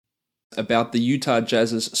about the Utah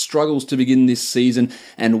Jazz's struggles to begin this season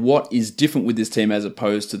and what is different with this team as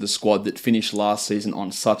opposed to the squad that finished last season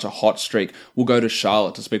on such a hot streak. We'll go to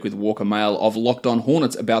Charlotte to speak with Walker Mehl of Locked On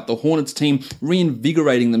Hornets about the Hornets team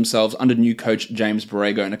reinvigorating themselves under new coach James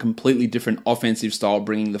Borrego and a completely different offensive style,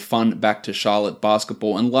 bringing the fun back to Charlotte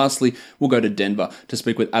basketball. And lastly, we'll go to Denver to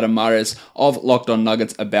speak with Adam Mares of Locked On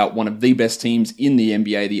Nuggets about one of the best teams in the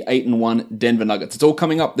NBA, the 8-1 Denver Nuggets. It's all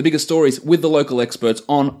coming up, the biggest stories with the local experts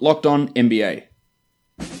on Locked On NBA.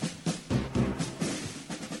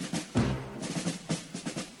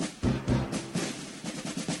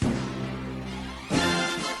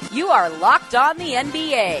 You are Locked On the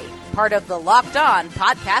NBA, part of the Locked On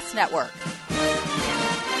Podcast Network.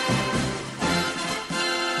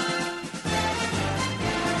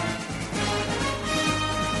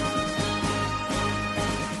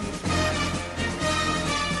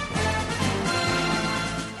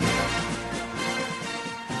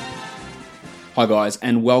 Hi guys,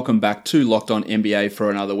 and welcome back to Locked On NBA for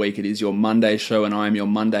another week. It is your Monday show, and I am your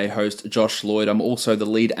Monday host, Josh Lloyd. I'm also the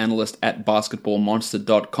lead analyst at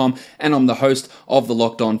basketballmonster.com, and I'm the host of the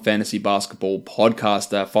Locked On Fantasy Basketball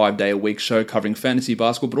podcast, a 5-day-a-week show covering fantasy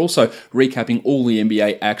basketball, but also recapping all the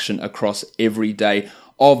NBA action across every day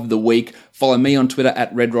of the week. Follow me on Twitter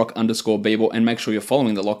at redrock_Beeble, and make sure you're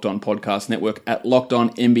following the Locked On Podcast Network at Locked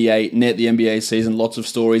On NBA Net. The NBA season, lots of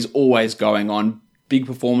stories always going on. Big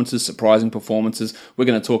performances, surprising performances. We're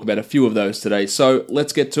going to talk about a few of those today, so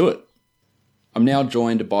let's get to it. I'm now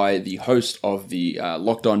joined by the host of the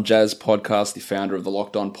Locked On Jazz podcast, the founder of the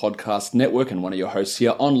Locked On Podcast Network, and one of your hosts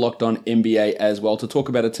here on Locked On NBA as well, to talk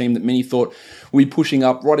about a team that many thought would be pushing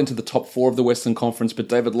up right into the top 4 of the Western Conference. But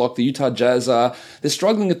David Locke, the Utah Jazz, they're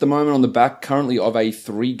struggling at the moment on the back currently of a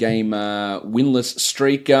 3-game winless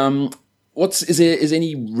streak. Is there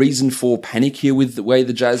any reason for panic here with the way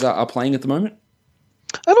the Jazz are playing at the moment?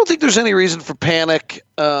 I don't think there's any reason for panic.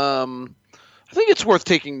 I think it's worth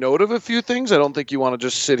taking note of a few things. I don't think you want to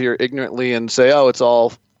just sit here ignorantly and say, oh, it's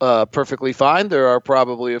all perfectly fine. There are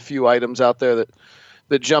probably a few items out there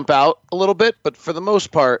that jump out a little bit. But for the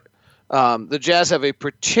most part, the Jazz have a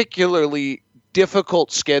particularly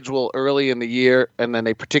difficult schedule early in the year and then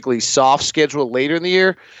a particularly soft schedule later in the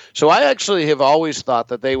year. So I actually have always thought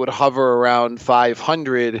that they would hover around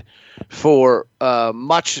 500 for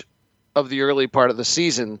much of the early part of the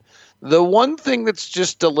season. The one thing that's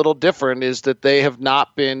just a little different is that they have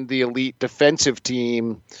not been the elite defensive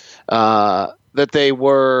team that they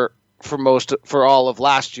were for all of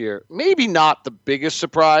last year. Maybe not the biggest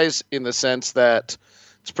surprise in the sense that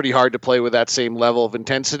it's pretty hard to play with that same level of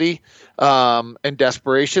intensity and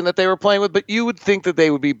desperation that they were playing with, but you would think that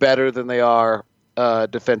they would be better than they are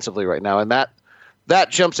defensively right now. And that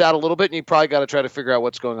jumps out a little bit, and you probably got to try to figure out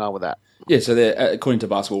what's going on with that. Yeah, so they're, according to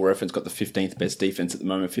Basketball Reference, got the 15th best defense at the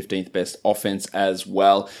moment, 15th best offense as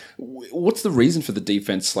well. What's the reason for the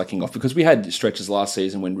defense slacking off? Because we had stretches last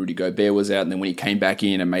season when Rudy Gobert was out, and then when he came back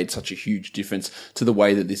in and made such a huge difference to the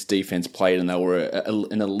way that this defense played, and they were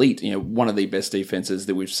an elite, one of the best defenses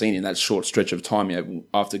that we've seen in that short stretch of time,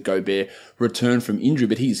 after Gobert returned from injury.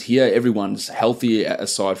 But he's here, everyone's healthy,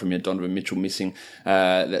 aside from Donovan Mitchell missing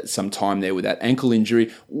some time there with that ankle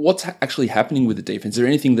injury. What's actually happening with the defense? Is there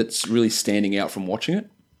anything that's really standing out from watching it?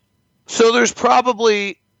 So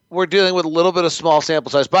we're dealing with a little bit of small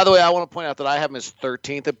sample size. By the way, I want to point out that I have him as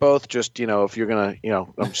 13th at both, just, if you're going to,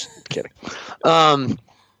 I'm just kidding.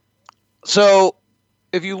 So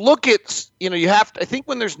if you look at, I think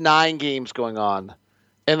when there's 9 games going on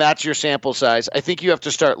and that's your sample size, I think you have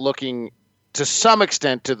to start looking to some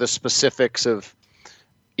extent to the specifics of,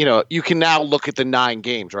 you can now look at the 9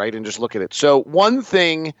 games, right? And just look at it. So one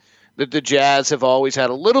thing that the Jazz have always had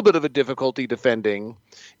a little bit of a difficulty defending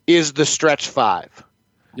is the stretch 5.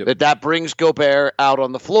 Yep. That brings Gobert out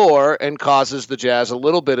on the floor and causes the Jazz a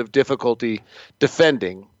little bit of difficulty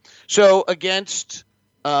defending. So against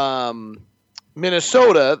Minnesota,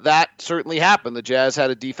 that certainly happened. The Jazz had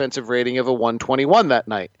a defensive rating of a 121 that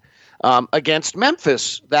night. Against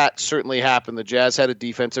Memphis, that certainly happened. The Jazz had a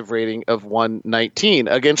defensive rating of 119.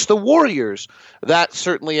 Against the Warriors, that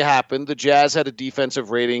certainly happened. The Jazz had a defensive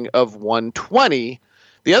rating of 120.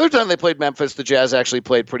 The other time they played Memphis, the Jazz actually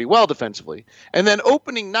played pretty well defensively. And then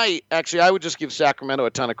opening night, actually, I would just give Sacramento a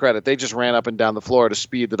ton of credit. They just ran up and down the floor at a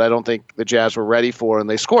speed that I don't think the Jazz were ready for, and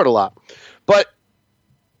they scored a lot. But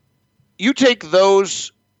you take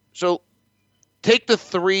those, so take the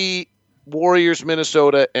 3 Warriors,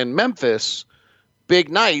 Minnesota, and Memphis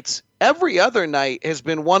big nights. Every other night has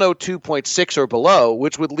been 102.6 or below,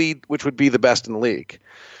 which would be the best in the league.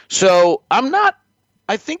 So I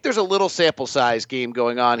think there's a little sample size game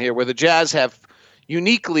going on here where the Jazz have,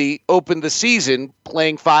 uniquely opened the season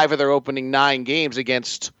playing 5 of their opening 9 games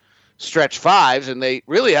against stretch 5s, and they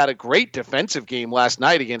really had a great defensive game last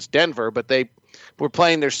night against Denver, but they were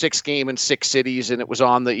playing their 6th game in 6 cities, and it was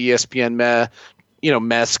on the ESPN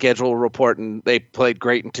Mehl schedule report, and they played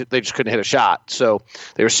great, and they just couldn't hit a shot. So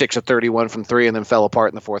they were 6 of 31 from 3 and then fell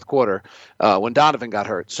apart in the fourth quarter when Donovan got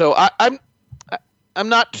hurt. So I'm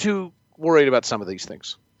not too worried about some of these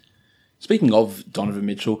things. Speaking of Donovan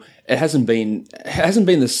Mitchell, it hasn't been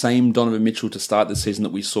the same Donovan Mitchell to start the season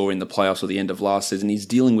that we saw in the playoffs or the end of last season. He's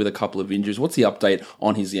dealing with a couple of injuries. What's the update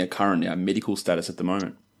on his current medical status at the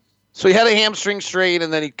moment? So he had a hamstring strain,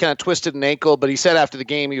 and then he kind of twisted an ankle, but he said after the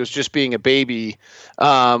game he was just being a baby,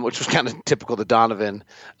 which was kind of typical to Donovan.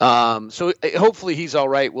 So hopefully he's all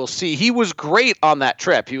right. We'll see. He was great on that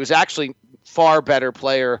trip. He was actually far better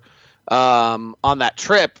player on that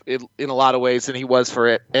trip in a lot of ways than he was for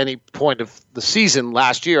at any point of the season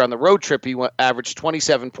last year. On the road trip, he averaged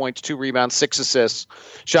 27 points, 2 rebounds, 6 assists,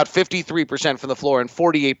 shot 53% from the floor and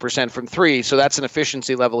 48% from 3. So that's an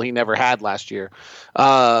efficiency level he never had last year.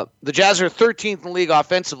 The Jazz are 13th in the league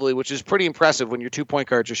offensively, which is pretty impressive when your 2-point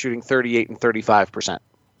guards are shooting 38 and 35%.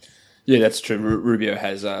 Yeah, that's true. Rubio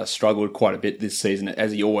has struggled quite a bit this season,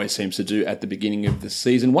 as he always seems to do at the beginning of the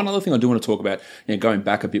season. One other thing I do want to talk about, going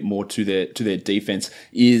back a bit more to their defense,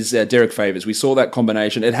 is Derek Favors. We saw that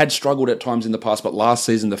combination. It had struggled at times in the past, but last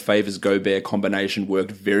season the Favors-Gobert combination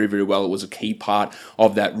worked very, very well. It was a key part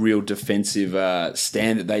of that real defensive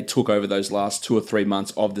stand that they took over those last 2 or 3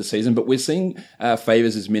 months of the season. But we're seeing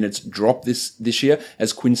Favors' minutes drop this year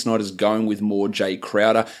as Quinn Snyder's going with more Jay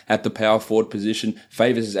Crowder at the power forward position.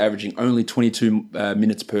 Favors is averaging only 22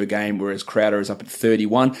 minutes per game, whereas Crowder is up at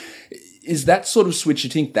 31. Is that sort of switch, you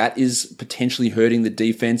think that is potentially hurting the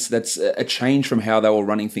defense? That's a change from how they were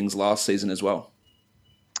running things last season as well.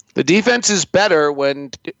 The defense is better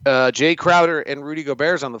when Jay Crowder and Rudy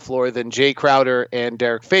Gobert is on the floor than Jay Crowder and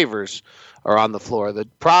Derek Favors are on the floor. Let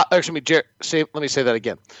me say that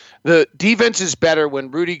again. The defense is better when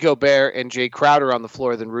Rudy Gobert and Jay Crowder are on the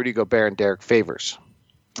floor than Rudy Gobert and Derek Favors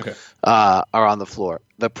are on the floor.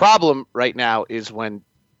 The problem right now is when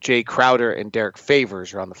Jay Crowder and Derek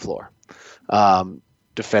Favors are on the floor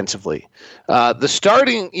defensively. The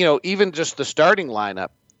starting, even just the starting lineup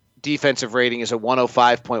defensive rating is a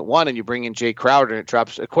 105.1, and you bring in Jay Crowder, and it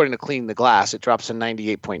drops, according to Clean the Glass, it drops to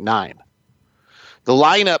 98.9. The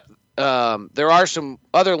lineup, there are some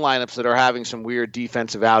other lineups that are having some weird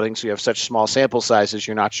defensive outings. So you have such small sample sizes,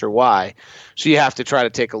 you're not sure why. So you have to try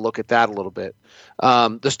to take a look at that a little bit.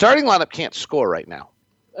 The starting lineup can't score right now.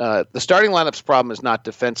 The starting lineup's problem is not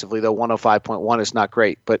defensively, though 105.1 is not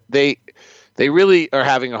great, but they really are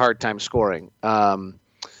having a hard time scoring.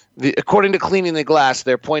 According to Cleaning the Glass,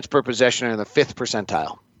 their points per possession are in the 5th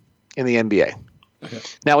percentile in the NBA. Okay.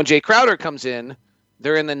 Now, when Jay Crowder comes in,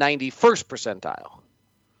 they're in the 91st percentile.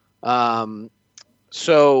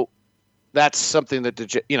 So that's something that,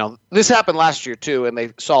 this happened last year too, and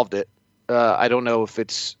they solved it. I don't know if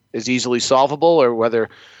it's as easily solvable or whether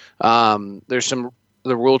there's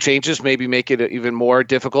the rule changes maybe make it even more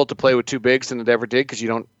difficult to play with 2 bigs than it ever did because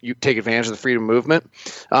you take advantage of the freedom of movement.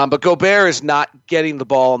 But Gobert is not getting the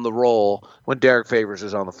ball on the roll when Derek Favors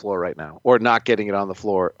is on the floor right now, or not getting it on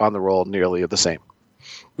the roll nearly the same.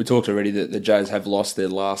 We talked already that the Jazz have lost their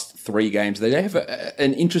last 3 games. They have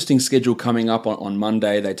an interesting schedule coming up on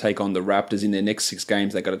Monday. They take on the Raptors. In their next 6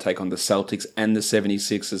 games, they've got to take on the Celtics and the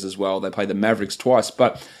 76ers as well. They play the Mavericks twice.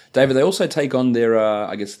 But, David, they also take on their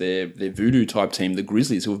voodoo-type team, the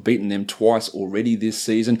Grizzlies, who have beaten them twice already this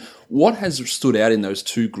season. What has stood out in those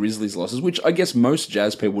 2 Grizzlies losses, which I guess most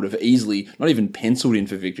Jazz people would have easily not even penciled in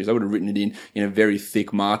for victories? They would have written it in a very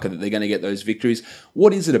thick marker that they're going to get those victories.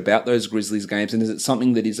 What is it about those Grizzlies games, and is it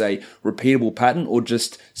something that is a repeatable pattern or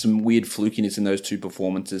just some weird flukiness in those 2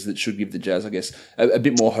 performances that should give the Jazz, I guess, a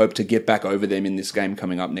bit more hope to get back over them in this game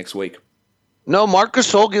coming up next week? No, Marc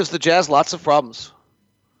Gasol gives the Jazz lots of problems.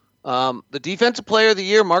 The defensive player of the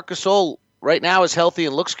year, Marc Gasol, right now is healthy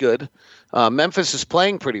and looks good. Memphis is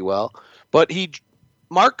playing pretty well, but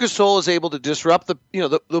Marc Gasol is able to disrupt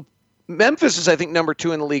the Memphis is, I think, number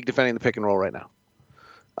 2 in the league defending the pick and roll right now.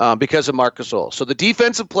 Because of Marc Gasol. So the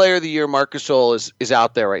defensive player of the year, Marc Gasol, is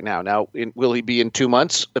out there right now. Now, will he be in 2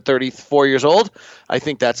 months at 34 years old? I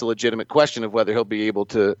think that's a legitimate question of whether he'll be able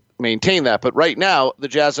to maintain that. But right now, the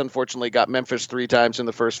Jazz unfortunately got Memphis 3 times in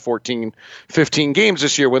the first 14, 15 games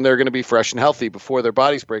this year when they're going to be fresh and healthy before their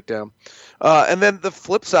bodies break down. And then the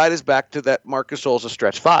flip side is back to that Marc Gasol's a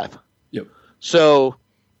stretch 5. Yep. So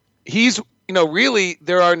he's, really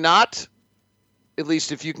there are not, at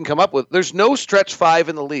least if you can come up with, there's no stretch 5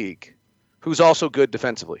 in the league who's also good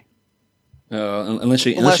defensively. Unless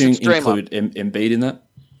you it's include Embiid in that.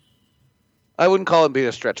 I wouldn't call Embiid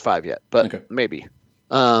a stretch 5 yet, but okay. maybe.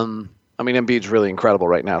 Embiid's really incredible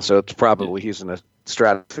right now, so it's probably he's in a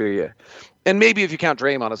stratosphere. Yeah. And maybe if you count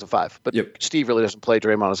Draymond as a 5, but Steve really doesn't play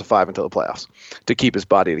Draymond as a 5 until the playoffs to keep his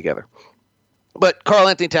body together. But Karl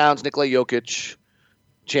Anthony Towns, Nikola Jokic,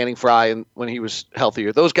 Channing Frye, and when he was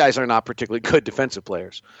healthier, those guys are not particularly good defensive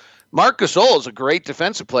players. Marc Gasol is a great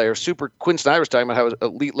defensive player. Quinn Snyder was talking about how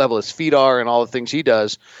elite level his feet are and all the things he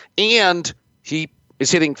does, and he is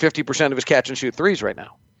hitting 50% of his catch and shoot threes right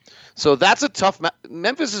now. So that's a tough.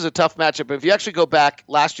 Memphis is a tough matchup. If you actually go back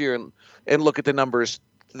last year and look at the numbers,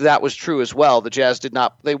 that was true as well. The Jazz did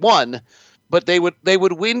not. They won, but they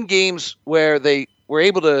would win games where they were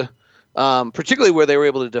able to, particularly where they were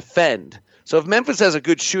able to defend. So if Memphis has a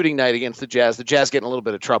good shooting night against the Jazz get in a little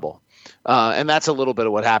bit of trouble, and that's a little bit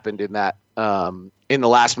of what happened in that in the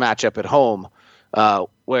last matchup at home,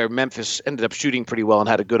 where Memphis ended up shooting pretty well and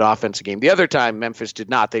had a good offensive game. The other time Memphis did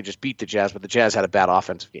not; they just beat the Jazz, but the Jazz had a bad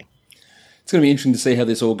offensive game. It's going to be interesting to see how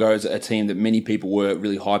this all goes. A team that many people were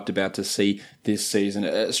really hyped about to see this season.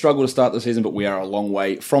 A struggle to start the season, but we are a long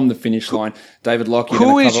way from the finish line. David Locke,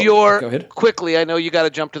 go ahead. Quickly, I know you got to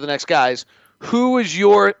jump to the next guys. Who is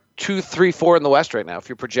your 2, 3, 4 in the West right now? If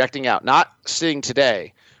you're projecting out, not seeing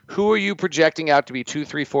today, who are you projecting out to be 2,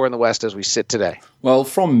 3, 4 in the West as we sit today? Well,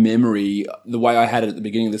 from memory, the way I had it at the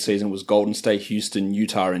beginning of the season was Golden State, Houston,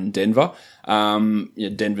 Utah, and Denver.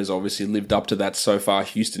 Denver's obviously lived up to that so far.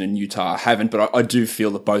 Houston and Utah haven't, but I do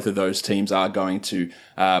feel that both of those teams are going to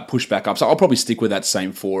push back up. So I'll probably stick with that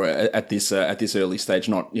same 4 at this early stage,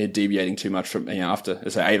 not deviating too much from after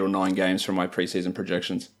say 8 or 9 games from my preseason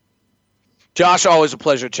projections. Josh, always a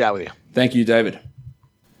pleasure to chat with you. Thank you, David.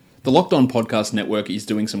 The Locked On Podcast Network is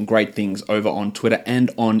doing some great things over on Twitter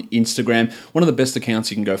and on Instagram. One of the best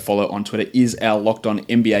accounts you can go follow on Twitter is our Locked On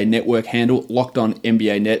NBA Network handle, Locked On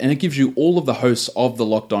NBA Net, and it gives you all of the hosts of the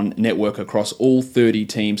Locked On Network across all 30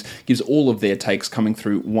 teams, gives all of their takes coming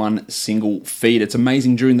through one single feed. It's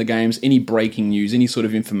amazing during the games, any breaking news, any sort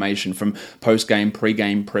of information from post-game,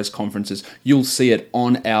 pre-game press conferences, you'll see it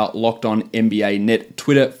on our Locked On NBA Net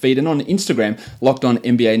Twitter feed. And on Instagram, Locked On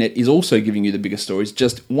NBA Net is also giving you the biggest stories,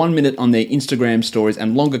 just 1 minute on their Instagram stories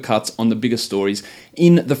and longer cuts on the biggest stories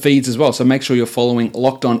in the feeds as well. So make sure you're following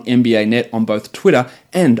Locked On NBA Net on both Twitter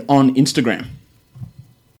and on Instagram.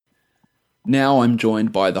 Now I'm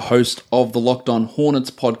joined by the host of the Locked On Hornets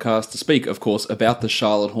podcast to speak, of course, about the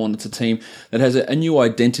Charlotte Hornets, a team that has a new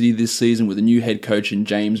identity this season with a new head coach in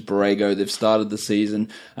James Borrego. They've started the season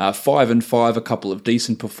 5-5, a couple of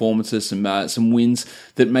decent performances, some wins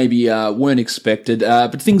that maybe weren't expected,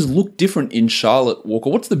 but things look different in Charlotte. Walker,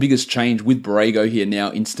 what's the biggest change with Borrego here now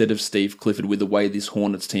instead of Steve Clifford with the way this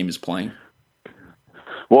Hornets team is playing?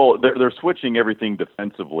 Well, they're switching everything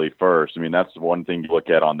defensively first. I mean, that's one thing you look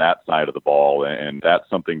at on that side of the ball, and that's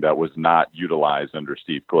something that was not utilized under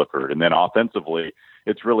Steve Clifford. And then offensively,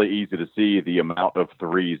 it's really easy to see the amount of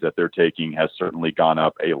threes that they're taking has certainly gone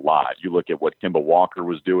up a lot. You look at what Kemba Walker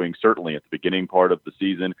was doing, certainly at the beginning part of the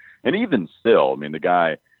season, and even still, I mean, the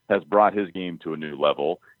guy has brought his game to a new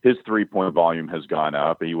level. His three-point volume has gone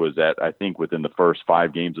up. He was at, I think, within the first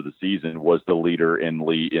 5 games of the season, was the leader in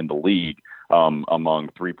the league among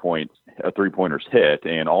three-pointers hit,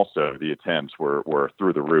 and also the attempts were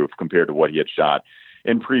through the roof compared to what he had shot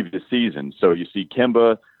in previous seasons. So you see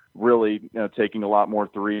Kemba really taking a lot more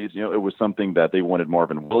threes. It was something that they wanted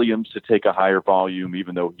Marvin Williams to take a higher volume,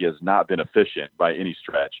 even though he has not been efficient by any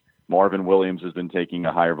stretch. Marvin Williams has been taking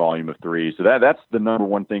a higher volume of threes. So that's the number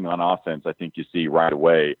one thing on offense I think you see right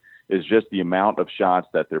away is just the amount of shots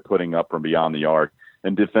that they're putting up from beyond the arc,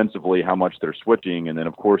 and defensively how much they're switching. And then,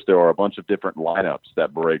 of course, there are a bunch of different lineups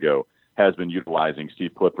that Borrego has been utilizing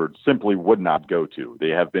Steve Clifford simply would not go to. They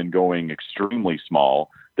have been going extremely small.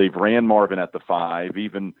 They've ran Marvin at the 5.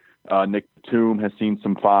 Even Nick Batum has seen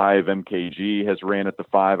some 5. MKG has ran at the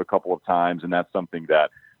 5 a couple of times, and that's something that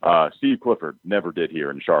Steve Clifford never did here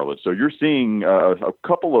in Charlotte. So you're seeing a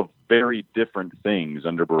couple of very different things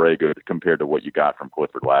under Borrego compared to what you got from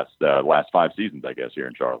Clifford last 5 seasons, I guess, here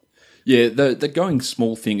in Charlotte. Yeah, the going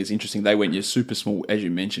small thing is interesting. They went super small, as you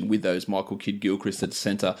mentioned, with those Michael Kidd-Gilchrist at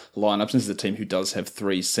centre lineups. This is a team who does have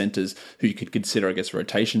 3 centres who you could consider, I guess,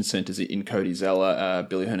 rotation centres in Cody Zeller,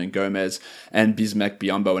 Billy Hernan-Gomez, and Bismack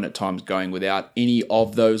Biyombo, and at times going without any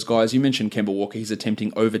of those guys. You mentioned Kemba Walker. He's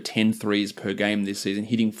attempting over 10 threes per game this season,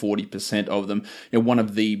 hitting 40% of them. One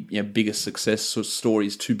of the biggest success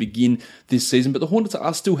stories to begin begin this season, but the Hornets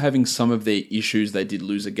are still having some of their issues. They did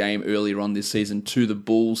lose a game earlier on this season to the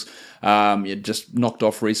Bulls, just knocked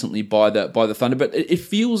off recently by the Thunder, but it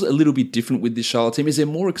feels a little bit different with this Charlotte team. Is there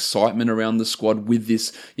more excitement around the squad with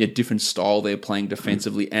this different style they're playing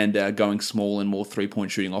defensively and going small and more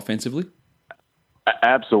three-point shooting offensively?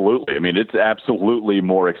 Absolutely. I mean, it's absolutely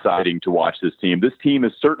more exciting to watch this team. This team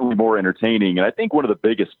is certainly more entertaining, and I think one of the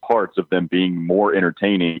biggest parts of them being more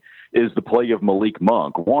entertaining is the play of Malik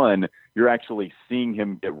Monk. One, you're actually seeing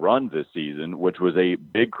him get run this season, which was a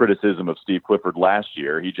big criticism of Steve Clifford last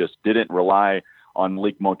year. He just didn't rely on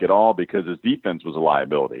Malik Monk at all because his defense was a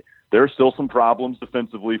liability. There are still some problems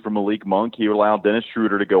defensively for Malik Monk. He allowed Dennis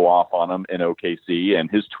Schroeder to go off on him in OKC, and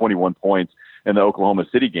his 21 points in the Oklahoma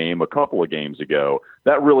City game a couple of games ago,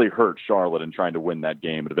 that really hurt Charlotte in trying to win that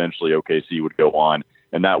game. But eventually OKC would go on,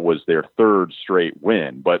 and that was their third straight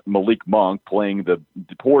win. But Malik Monk playing the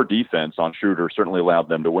poor defense on Schroeder certainly allowed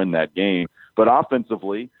them to win that game. But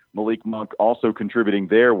offensively, Malik Monk also contributing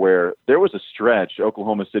there where there was a stretch,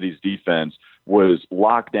 Oklahoma City's defense was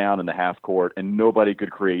locked down in the half court and nobody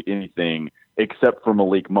could create anything except for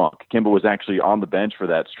Malik Monk. Kemba was actually on the bench for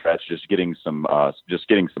that stretch, just getting some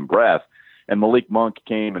breath. And Malik Monk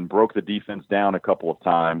came and broke the defense down a couple of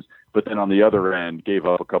times, but then on the other end gave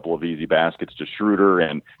up a couple of easy baskets to Schroeder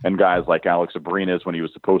and guys like Alex Abrinas when he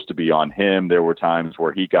was supposed to be on him. There were times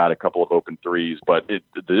where he got a couple of open threes, but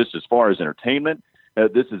this, as far as entertainment,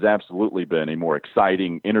 this has absolutely been a more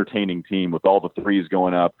exciting, entertaining team with all the threes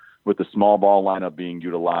going up, with the small ball lineup being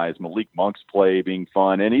utilized, Malik Monk's play being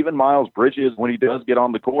fun, and even Miles Bridges, when he does get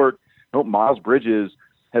on the court, Miles Bridges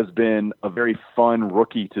has been a very fun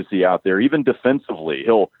rookie to see out there, even defensively.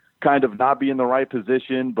 He'll kind of not be in the right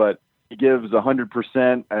position, but he gives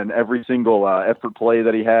 100% in every single effort play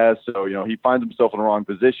that he has. So, he finds himself in the wrong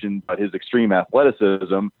position, but his extreme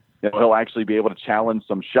athleticism, he'll actually be able to challenge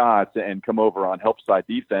some shots and come over on help side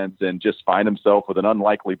defense and just find himself with an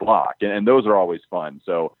unlikely block. And those are always fun.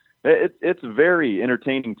 So it's a very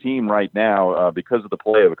entertaining team right now because of the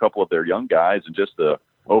play of a couple of their young guys and just the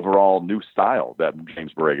overall new style that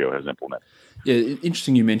James Borrego has implemented. Yeah,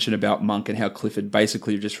 interesting you mentioned about Monk and how Clifford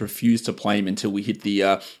basically just refused to play him until we hit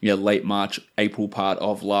the late March, April part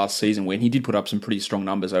of last season, when he did put up some pretty strong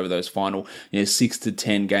numbers over those final 6 to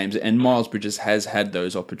 10 games. And Miles Bridges has had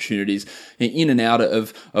those opportunities in and out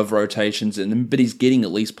of rotations, but he's getting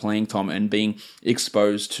at least playing time and being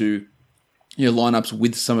exposed to lineups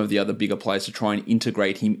with some of the other bigger players to try and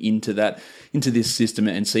integrate him into this system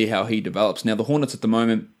and see how he develops. Now, the Hornets at the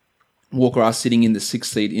moment, Walker, are sitting in the 6th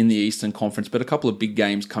seed in the Eastern Conference, but a couple of big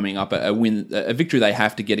games coming up. A victory they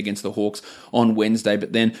have to get against the Hawks on Wednesday,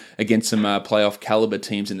 but then against some playoff caliber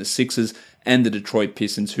teams in the Sixers and the Detroit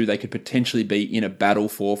Pistons, who they could potentially be in a battle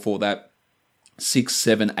for that 6,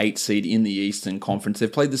 7, 8 seed in the Eastern Conference.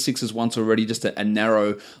 They've played the Sixers once already, just a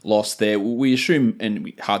narrow loss there. We assume,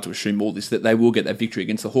 and hard to assume all this, that they will get that victory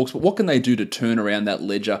against the Hawks, but what can they do to turn around that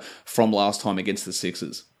ledger from last time against the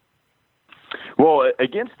Sixers? Well,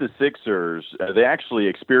 against the Sixers, they actually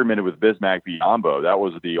experimented with Bismack Biyombo. That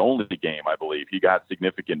was the only game, I believe, he got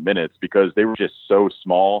significant minutes because they were just so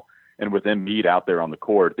small, and with Embiid out there on the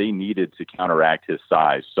court, they needed to counteract his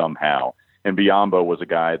size somehow. And Biyombo was a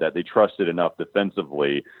guy that they trusted enough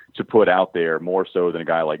defensively to put out there more so than a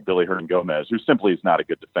guy like Billy Hernan-Gomez, who simply is not a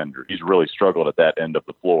good defender. He's really struggled at that end of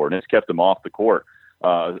the floor, and it's kept him off the court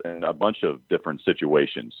in a bunch of different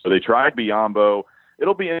situations. So they tried Biyombo.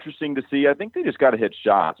 It'll be interesting to see. I think they just got to hit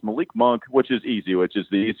shots. Malik Monk, which is easy, which is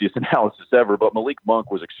the easiest analysis ever, but Malik Monk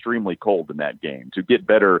was extremely cold in that game. To get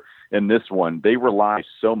better in this one, they rely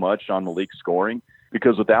so much on Malik scoring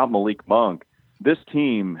because without Malik Monk, this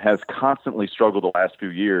team has constantly struggled the last few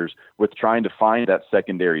years with trying to find that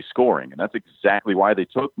secondary scoring. And that's exactly why they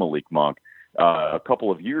took Malik Monk a couple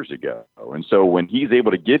of years ago. And so when he's able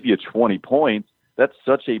to give you 20 points, that's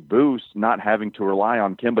such a boost, not having to rely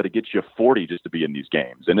on Kemba to get you 40 just to be in these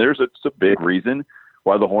games. And it's a big reason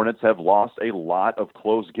why the Hornets have lost a lot of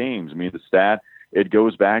close games. I mean, the stat, it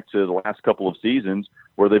goes back to the last couple of seasons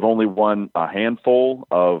where they've only won a handful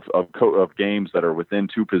of games that are within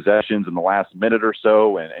 2 possessions in the last minute or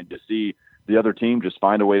so, and to see the other team just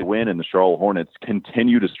find a way to win, and the Charlotte Hornets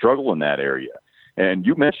continue to struggle in that area. And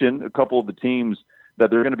you mentioned a couple of the teams that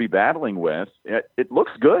they're going to be battling with. It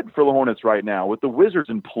looks good for the Hornets right now, with the Wizards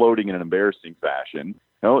imploding in an embarrassing fashion.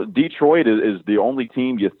 Detroit is the only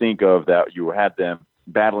team you think of that you had them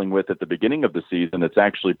battling with at the beginning of the season that's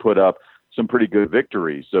actually put up some pretty good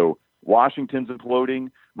victories. So Washington's imploding.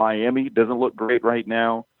 Miami doesn't look great right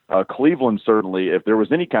now. Cleveland, certainly, if there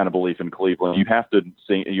was any kind of belief in Cleveland, you have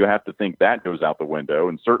to think that goes out the window,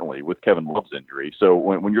 and certainly with Kevin Love's injury. So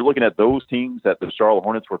when you're looking at those teams that the Charlotte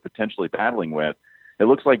Hornets were potentially battling with, it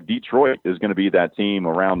looks like Detroit is going to be that team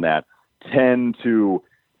around that 10 to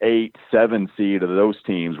 8, 7 seed of those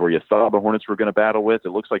teams where you thought the Hornets were going to battle with. It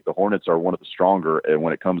looks like the Hornets are one of the stronger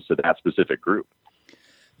when it comes to that specific group.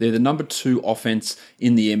 They're the number 2 offense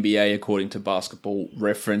in the NBA, according to Basketball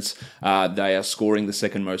Reference. They are scoring the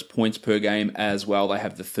second most points per game as well. They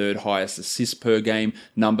have the third highest assists per game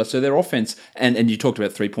number. So their offense, and you talked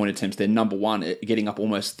about three-point attempts, they're number 1, getting up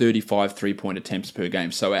almost 35 three-point attempts per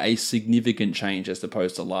game. So a significant change as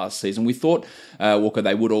opposed to last season. We thought, Walker,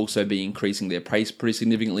 they would also be increasing their pace pretty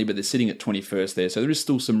significantly, but they're sitting at 21st there. So there is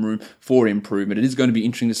still some room for improvement. It is going to be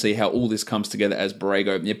interesting to see how all this comes together as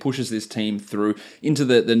Borrego pushes this team through into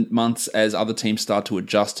the months as other teams start to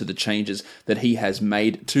adjust to the changes that he has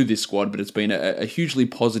made to this squad. But it's been a hugely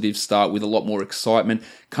positive start with a lot more excitement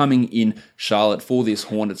coming in Charlotte for this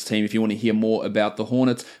Hornets team. If you want to hear more about the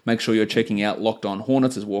Hornets, make sure you're checking out Locked On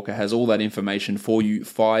Hornets, as Walker has all that information for you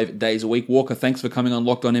 5 days a week. Walker, thanks for coming on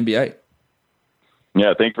Locked On NBA.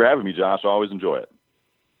 Yeah, thanks for having me, Josh. I always enjoy it.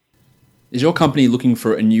 Is your company looking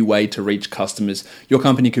for a new way to reach customers? Your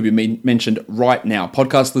company could be mentioned right now.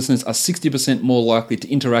 Podcast listeners are 60% more likely to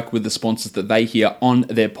interact with the sponsors that they hear on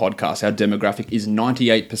their podcast. Our demographic is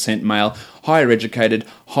 98% male, higher educated,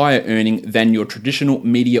 higher earning than your traditional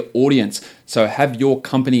media audience. So have your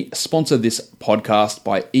company sponsor this podcast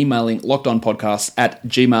by emailing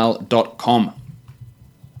lockedonpodcasts@gmail.com.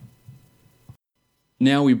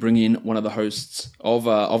 Now we bring in one of the hosts of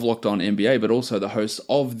Locked On NBA, but also the host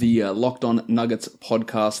of the Locked On Nuggets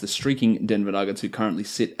podcast, the streaking Denver Nuggets, who currently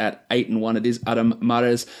sit at 8-1. It is Adam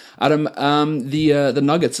Mares. Adam, the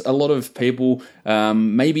Nuggets. A lot of people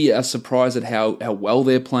maybe are surprised at how well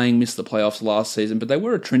they're playing. Missed the playoffs last season, but they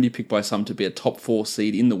were a trendy pick by some to be a top 4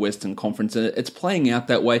 seed in the Western Conference, and it's playing out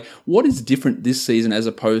that way. What is different this season as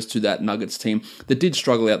opposed to that Nuggets team that did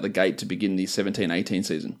struggle out the gate to begin the 17-18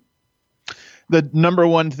 season? The number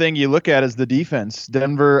one thing you look at is the defense.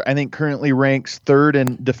 Denver, I think, currently ranks 3rd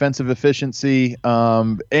in defensive efficiency.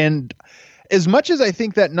 And as much as I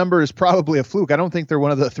think that number is probably a fluke, I don't think they're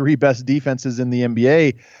one of the 3 best defenses in the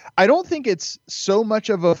NBA. I don't think it's so much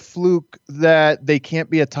of a fluke that they can't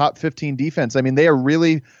be a top 15 defense. I mean, they are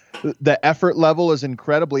really, the effort level is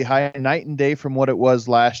incredibly high, night and day from what it was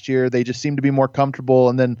last year. They just seem to be more comfortable.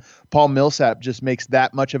 And then Paul Millsap just makes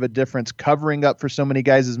that much of a difference, covering up for so many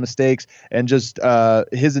guys' mistakes, and just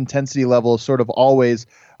his intensity level is sort of always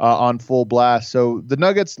on full blast. So the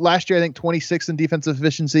Nuggets last year, I think 26th in defensive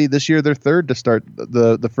efficiency. This year, they're 3rd to start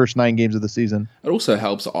the first 9 games of the season. It also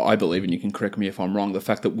helps, I believe, and you can correct me if I'm wrong, the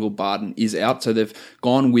fact that Will Barton is out. So they've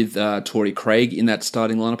gone with Torrey Craig in that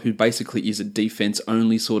starting lineup, who basically is a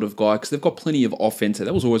defense-only sort of guy, because they've got plenty of offense.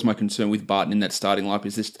 That was always my concern with Barton in that starting lineup,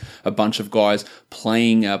 is just a bunch of guys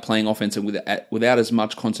playing offense and without as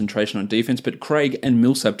much concentration on defense. But Craig and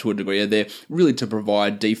Millsap, to a degree, are there really to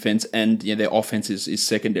provide defense, and their offense is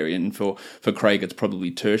secondary. And for Craig, it's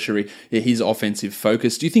probably tertiary. His offensive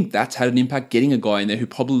focus. Do you think that's had an impact, getting a guy in there who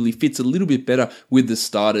probably fits a little bit better with the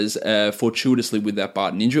starters, fortuitously with that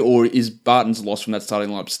Barton injury? Or is Barton's loss from that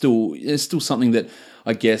starting lineup still something that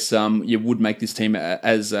I guess would make this team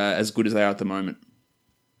as good as they are at the moment?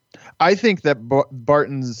 I think that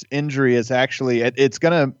Barton's injury is actually it's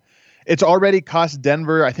already cost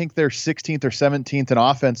Denver. I think they're 16th or 17th in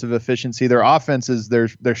offensive efficiency. Their offense is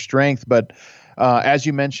their strength, but as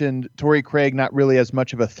you mentioned, Torrey Craig, not really as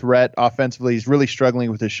much of a threat offensively. He's really struggling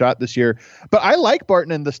with his shot this year. But I like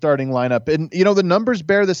Barton in the starting lineup. And, the numbers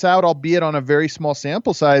bear this out, albeit on a very small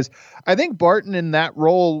sample size. I think Barton in that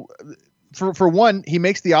role, for one, he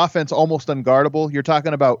makes the offense almost unguardable. You're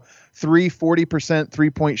talking about 40%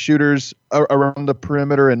 three-point shooters around the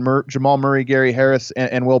perimeter, and Jamal Murray, Gary Harris,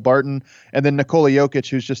 and Will Barton, and then Nikola Jokic,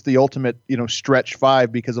 who's just the ultimate, stretch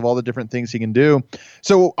 5 because of all the different things he can do.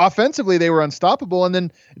 So offensively, they were unstoppable, and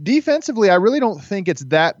then defensively, I really don't think it's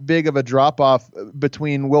that big of a drop-off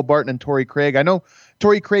between Will Barton and Torrey Craig. I know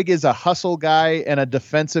Torrey Craig is a hustle guy and a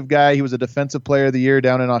defensive guy. He was a defensive player of the year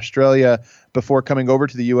down in Australia before coming over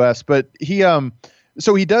to the U.S., but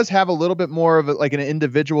so he does have a little bit more of an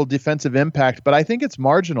individual defensive impact, but I think it's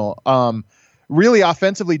marginal. Really,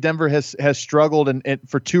 offensively, Denver has struggled, and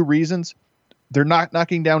for 2 reasons. They're not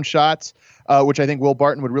knocking down shots, which I think Will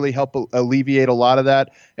Barton would really help alleviate a lot of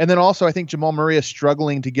that. And then also, I think Jamal Murray is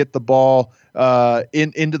struggling to get the ball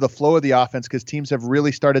into the flow of the offense, because teams have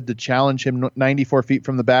really started to challenge him 94 feet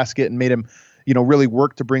from the basket and made him really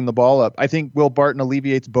work to bring the ball up. I think Will Barton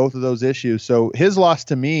alleviates both of those issues. So his loss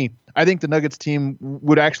to me, I think the Nuggets team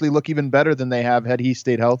would actually look even better than they have had he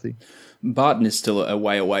stayed healthy. Barton is still a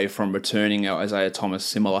way away from returning. Isaiah Thomas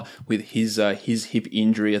similar with his hip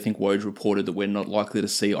injury. I think Woj reported that we're not likely to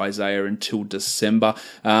see Isaiah until December.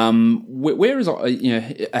 Where is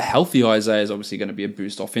a healthy Isaiah is obviously going to be a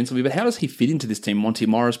boost offensively, but how does he fit into this team? Monty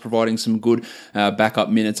Morris providing some good backup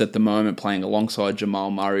minutes at the moment, playing alongside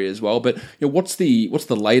Jamal Murray as well. But what's the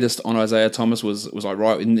latest on Isaiah Thomas? Was I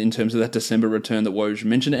right in terms of that December return that Woj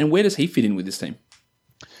mentioned, and where does he fit in with this team?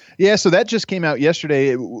 Yeah, so that just came out yesterday.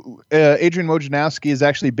 Adrian Wojnarowski has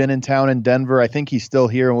actually been in town in Denver. I think he's still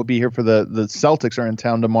here and will be here for the Celtics are in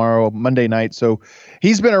town tomorrow, Monday night. So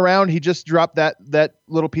he's been around. He just dropped that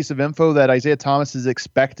little piece of info that Isaiah Thomas is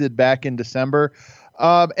expected back in December.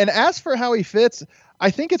 And as for how he fits,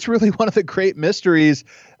 I think it's really one of the great mysteries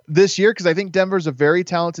this year because I think Denver's a very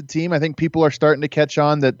talented team. I think people are starting to catch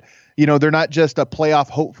on that, they're not just a playoff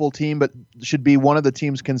hopeful team, but should be one of the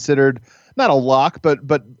teams considered not a lock, but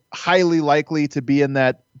highly likely to be in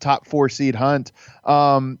that top 4 seed hunt.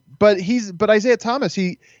 But Isaiah Thomas,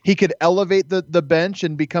 he could elevate the bench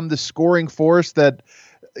and become the scoring force that,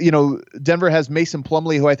 Denver has Mason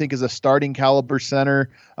Plumlee, who I think is a starting caliber center.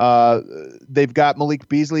 They've got Malik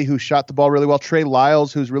Beasley, who shot the ball really well. Trey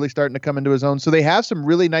Lyles, who's really starting to come into his own. So they have some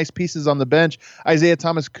really nice pieces on the bench. Isaiah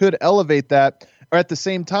Thomas could elevate that, or at the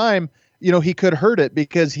same time, he could hurt it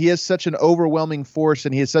because he is such an overwhelming force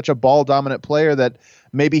and he is such a ball dominant player that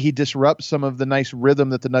maybe he disrupts some of the nice rhythm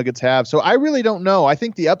that the Nuggets have. So I really don't know. I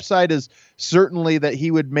think the upside is certainly that he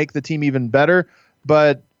would make the team even better,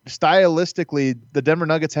 but stylistically, the Denver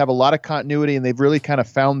Nuggets have a lot of continuity and they've really kind of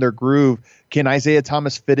found their groove. Can Isaiah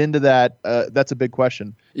Thomas fit into that? That's a big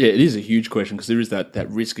question. Yeah, it is a huge question because there is that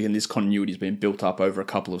risk, and this continuity has been built up over a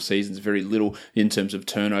couple of seasons. Very little in terms of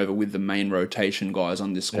turnover with the main rotation guys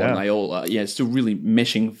on this squad. Yeah. And they all, still really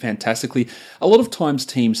meshing fantastically. A lot of times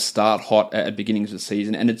teams start hot at beginnings of the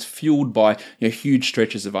season, and it's fueled by huge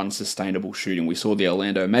stretches of unsustainable shooting. We saw the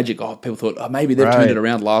Orlando Magic. People thought maybe they've turned it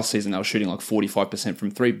around last season. They were shooting like 45%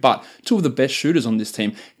 from three. But two of the best shooters on this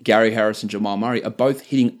team, Gary Harris and Jamal Murray, are both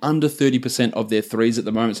hitting under 30% of their threes at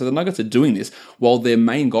the moment. So the Nuggets are doing this while their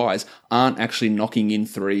main guys aren't actually knocking in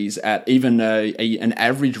threes at even an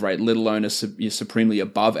average rate, let alone a supremely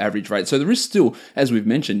above average rate. So there is still, as we've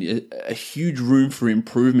mentioned, a huge room for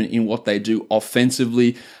improvement in what they do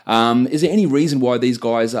offensively. Is there any reason why these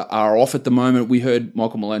guys are off at the moment? We heard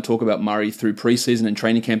Michael Malone talk about Murray through preseason and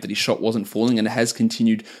training camp that his shot wasn't falling, and it has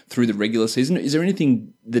continued through the regular season. Is there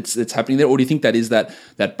anything that's happening there, or do you think that is that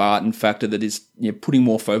Barton factor that is putting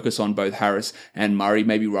more focus on both Harris and Murray,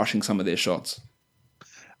 maybe rushing some of their shots?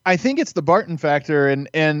 I think it's the Barton factor,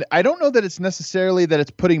 and I don't know that it's necessarily that it's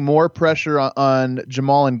putting more pressure on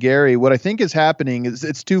Jamal and Gary. What I think is happening is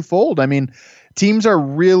it's twofold. I mean, teams are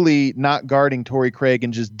really not guarding Torrey Craig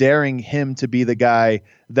and just daring him to be the guy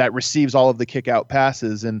that receives all of the kick-out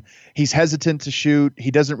passes, and he's hesitant to shoot. He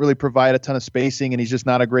doesn't really provide a ton of spacing, and he's just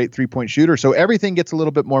not a great three-point shooter, so everything gets a little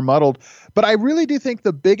bit more muddled. But I really do think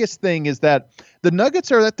the biggest thing is that the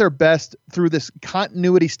Nuggets are at their best through this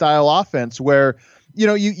continuity-style offense where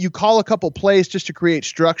you call a couple plays just to create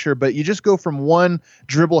structure, but you just go from one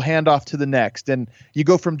dribble handoff to the next. And you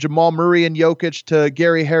go from Jamal Murray and Jokic to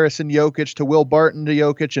Gary Harris and Jokic to Will Barton to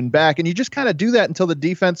Jokic and back. And you just kind of do that until the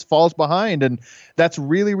defense falls behind. And that's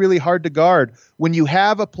really, really hard to guard. When you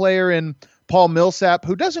have a player in Paul Millsap,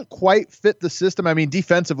 who doesn't quite fit the system. I mean,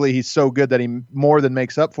 defensively, he's so good that he more than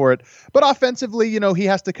makes up for it. But offensively, he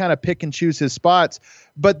has to kind of pick and choose his spots.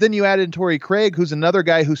 But then you add in Torrey Craig, who's another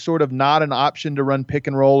guy who's sort of not an option to run pick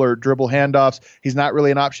and roll or dribble handoffs. He's not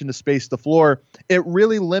really an option to space the floor. It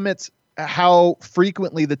really limits how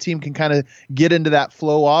frequently the team can kind of get into that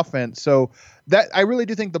flow offense. So that I really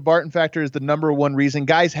do think the Barton factor is the number one reason.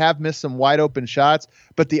 Guys have missed some wide open shots,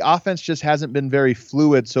 but the offense just hasn't been very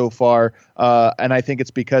fluid so far. And I think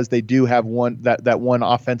it's because they do have that one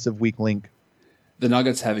offensive weak link. The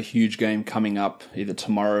Nuggets have a huge game coming up either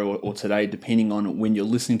tomorrow or today, depending on when you're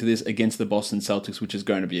listening to this, against the Boston Celtics, which is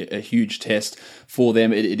going to be a huge test for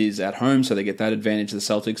them. It is at home, so they get that advantage. The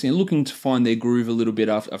Celtics looking to find their groove a little bit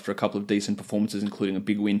after a couple of decent performances, including a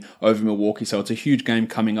big win over Milwaukee. So it's a huge game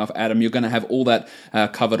coming up. Adam, you're going to have all that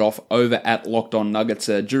covered off over at Locked On Nuggets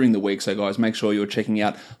during the week. So guys, make sure you're checking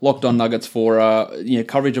out Locked On Nuggets for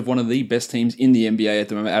coverage of one of the best teams in the NBA at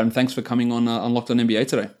the moment. Adam, thanks for coming on Locked On NBA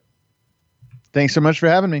today. Thanks so much for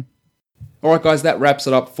having me. All right, guys, that wraps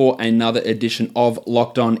it up for another edition of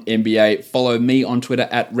Locked On NBA. Follow me on Twitter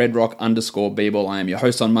at redrock_bball. I am your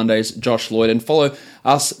host on Mondays, Josh Lloyd, and follow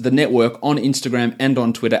us, the network, on Instagram and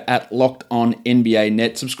on Twitter at Locked On NBA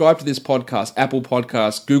Net. Subscribe to this podcast, Apple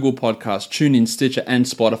Podcasts, Google Podcasts, TuneIn, Stitcher, and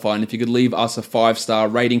Spotify. And if you could leave us a 5-star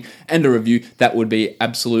rating and a review, that would be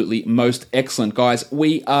absolutely most excellent. Guys,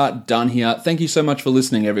 we are done here. Thank you so much for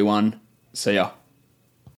listening, everyone. See ya.